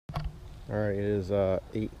Alright, it is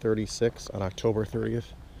 8:36 on October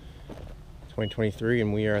 30th, 2023,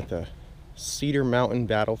 and we are at the Cedar Mountain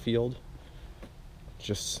Battlefield,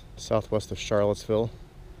 just southwest of Charlottesville,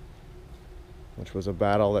 which was a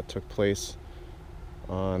battle that took place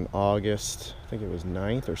on August, I think it was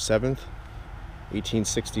 9th or 7th,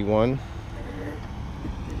 1861.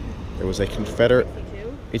 There was a Confederate...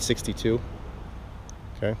 862.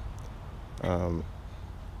 Okay.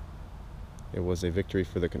 It was a victory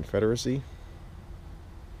for the Confederacy,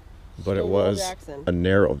 but it was a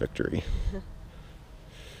narrow victory.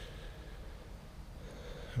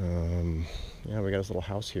 Yeah, we got this little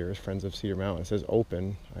house here, Friends of Cedar Mountain. It says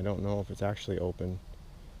open. I don't know if it's actually open.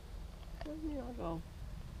 I'll go.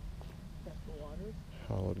 That's the water.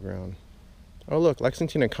 Hallowed ground. Oh look,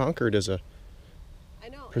 Lexington and Concord is a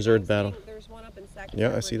preserved battle. There's one up in Sac.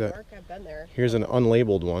 Yeah, I see that. York. I've been there. Here's an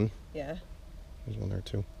unlabeled one. Yeah. There's one there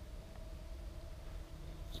too.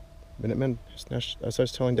 Minutemen. That's what I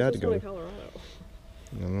was telling Dad to go. Colorado.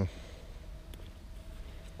 I don't know.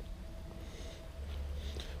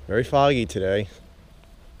 Very foggy today.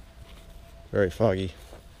 Very foggy.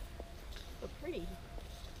 But pretty.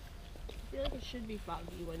 I feel like it should be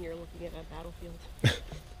foggy when you're looking at a battlefield.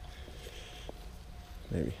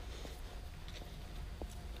 Maybe.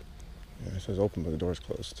 Yeah, it says open, but the door's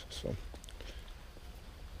closed. So.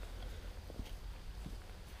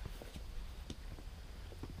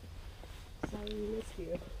 Sorry we missed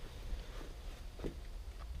you.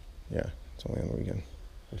 Yeah, it's only on the weekend.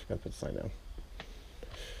 I forgot to put the sign down.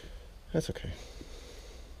 That's okay.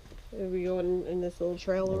 Are we going in this little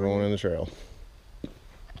trail over We're going in the trail.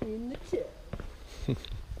 in the trail?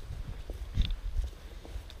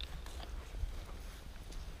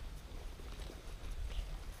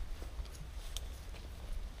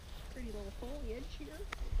 Pretty little foliage here.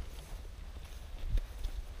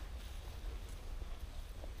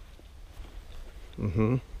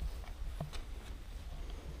 Mm-hmm.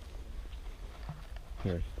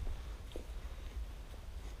 Here.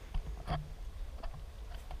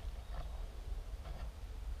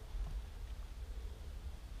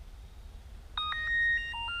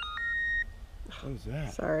 What is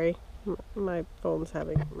that? Sorry, my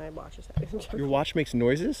watch is having some trouble. Your watch makes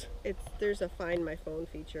noises? There's a find my phone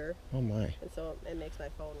feature. Oh my. And so it makes my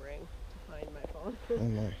phone ring to find my phone. Oh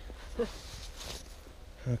my.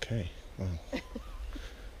 Okay. Wow.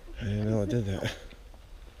 I didn't know it did that.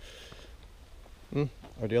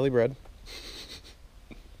 Our daily bread.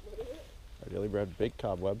 Our daily bread, baked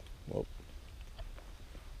cobweb. Whoa.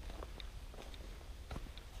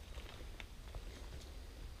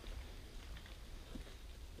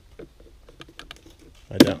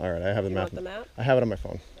 All right, I have the map. Want the map? I have it on my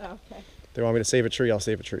phone. Oh, okay. They want me to save a tree, I'll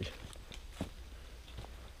save a tree.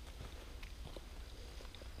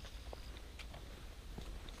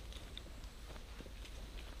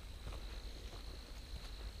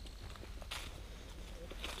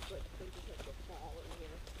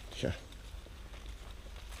 Yeah.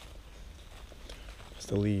 As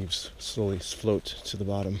the leaves slowly float to the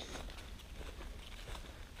bottom.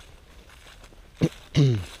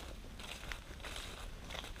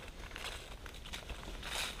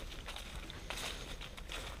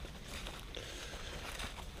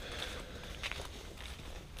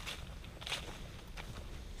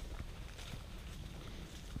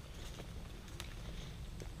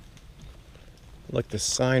 Look, the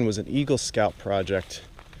sign was an Eagle Scout project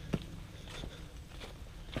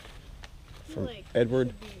from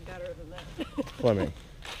Edward Fleming.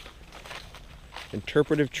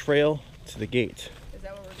 Interpretive trail to the gate. Is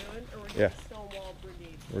that what we're doing? Or we're doing Yeah. Stonewall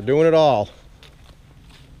Brigade? We're doing it all.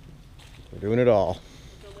 We're doing it all.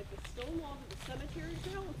 So like the Stonewall to the cemetery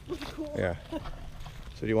trail? It's pretty cool. Yeah.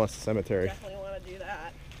 So he wants the cemetery. Definitely want to do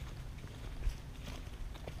that.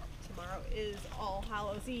 Tomorrow is All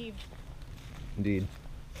Hallows Eve. Indeed.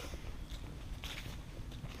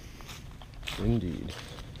 Indeed.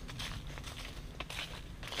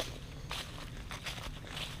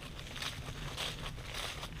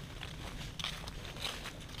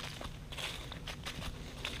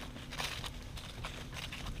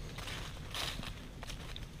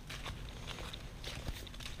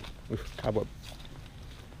 Oof, cobweb.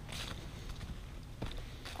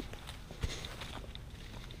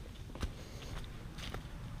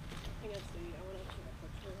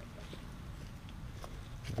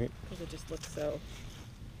 Because it just looks so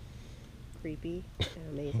creepy and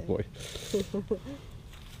amazing. Oh boy.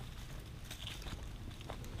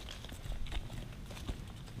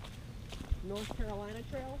 North Carolina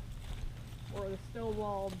Trail or the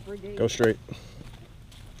Stonewall Brigade? Go straight.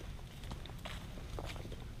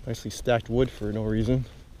 Nicely stacked wood for no reason.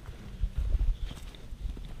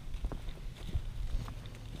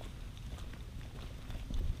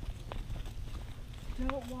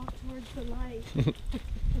 Don't walk towards the light.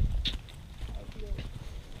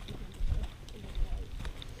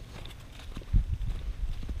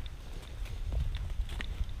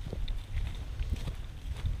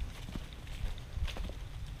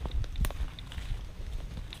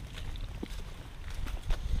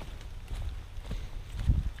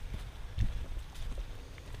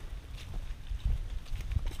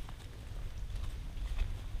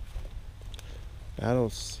 Battle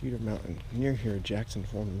of Cedar Mountain. Near here, Jackson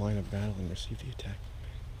formed line of battle and received the attack.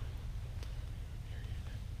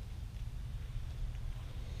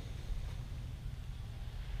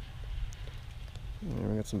 And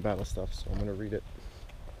we got some battle stuff, so I'm gonna read it.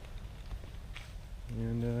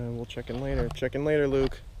 And we'll check in later. Check in later,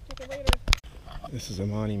 Luke. Check it later. This is a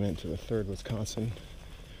monument to the 3rd Wisconsin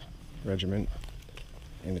Regiment,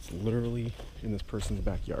 and it's literally in this person's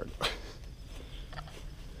backyard.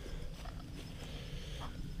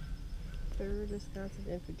 3rd Wisconsin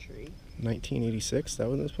Infantry. 1986, that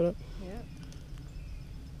was this put up? Yeah.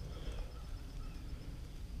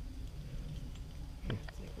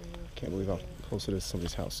 Can't believe how close it is to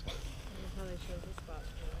somebody's house. I don't know how they chose this spot.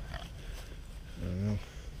 I don't know.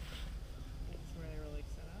 That's where they were like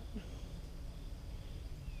set up.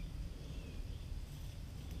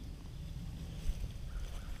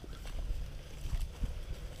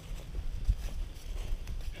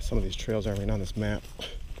 Some of these trails aren't even on this map.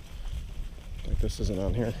 Like this isn't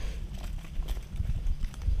on here.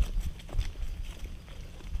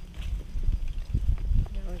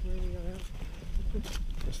 Yeah, like where do we go now?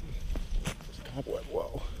 This cobweb,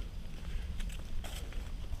 whoa.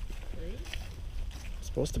 3? It's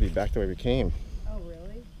supposed to be back the way we came. Oh,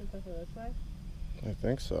 really? Is that for this way? I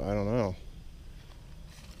think so, I don't know.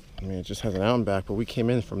 I mean, it just has an out and back, but we came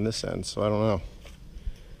in from this end, so I don't know.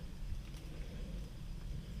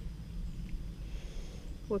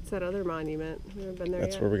 What's that other monument? We haven't been there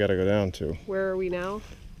That's yet. where we gotta go down to, Where are we now?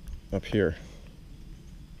 up here.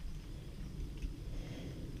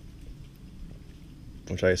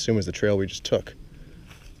 Which I assume is the trail we just took.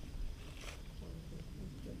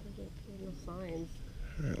 No signs.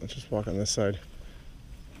 Alright, let's just walk on this side.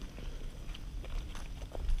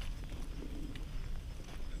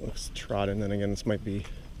 It looks trodden, then again, this might be.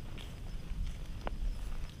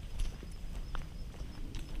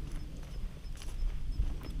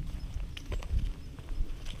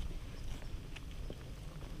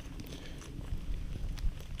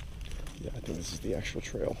 Yeah, I think this is the actual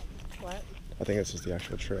trail. What? I think this is the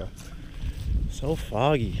actual trail. So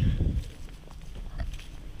foggy.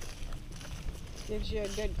 Gives you a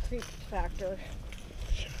good creep factor.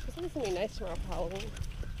 It's gonna be nice tomorrow for Halloween.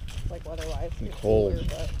 Like weather-wise. And It's cold. cooler,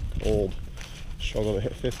 but Cold. Struggle to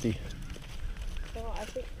hit 50. no, I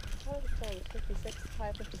think it's 56,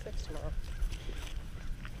 high 56 tomorrow.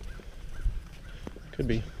 Could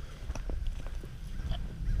be.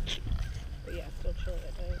 But yeah, still chilly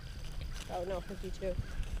at night. Oh no, 52.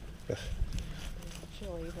 Ugh.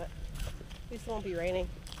 Chilly, but at least it won't be raining.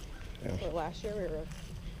 Yeah. Well, last year we were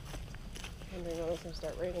wondering when it was going to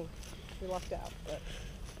start raining. We lucked out, but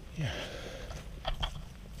Yeah.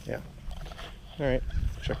 Alright.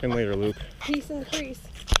 Check in later, Luke. peace in the crease.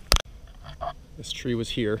 This tree was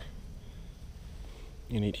here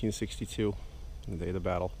in 1862, on the day of the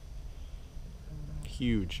battle.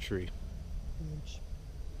 Huge tree.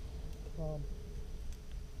 Cool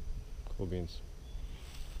beans.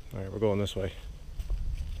 Alright, we're going this way.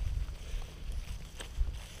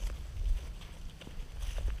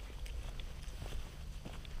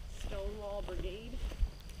 Stonewall Brigade.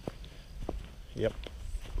 Yep.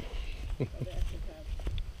 Oh, they actually have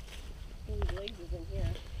these legs is in here.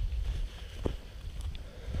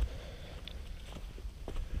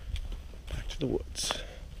 Back to the woods.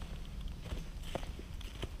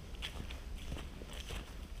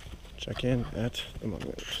 Check in at the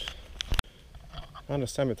monument. Found a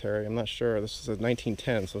cemetery, I'm not sure. This is a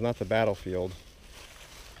 1910, so not the battlefield.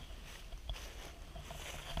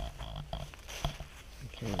 I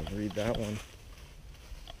can't even read that one.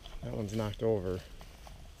 That one's knocked over.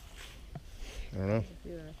 I don't know.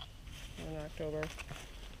 Yeah, in October.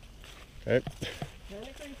 Okay. Kind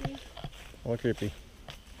of creepy. All creepy.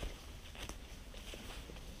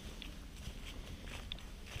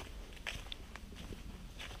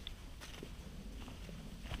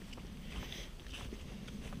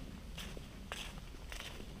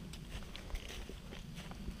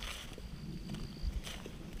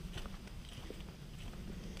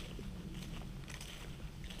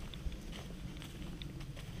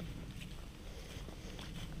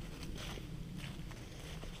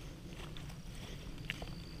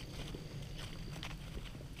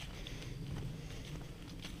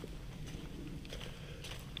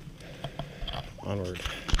 Onward.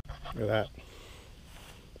 Look at that.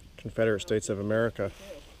 Confederate States of America.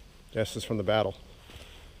 This is from the battle.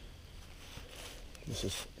 This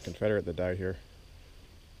is a Confederate that died here.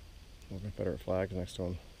 Little Confederate flags next to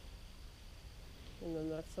him. And then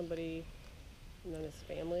that's somebody, and then his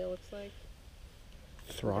family, it looks like.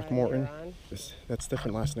 Throckmorton. That's a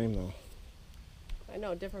different last name though. I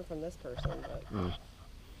know, different from this person, but.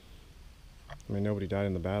 I mean, nobody died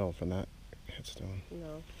in the battle from that headstone.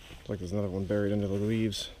 No. Looks like there's another one buried under the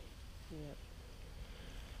leaves. Yeah.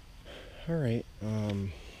 All right.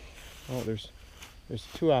 Oh, there's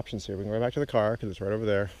two options here. We can go back to the car because it's right over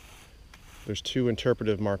there. There's two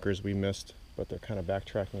interpretive markers we missed, but they're kind of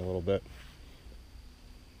backtracking a little bit.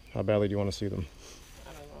 How badly do you want to see them?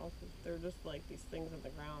 I don't know. They're just like these things on the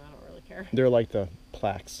ground. I don't really care. They're like the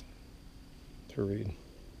plaques to read.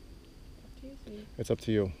 Up to you, Steve. It's up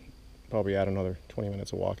to you. Probably add another 20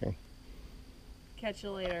 minutes of walking. Catch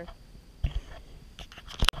you later.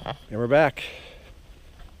 And we're back.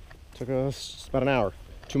 Took us about an hour,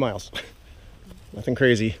 2 miles. Nothing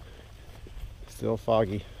crazy. Still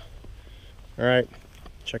foggy. All right,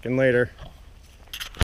 check in later.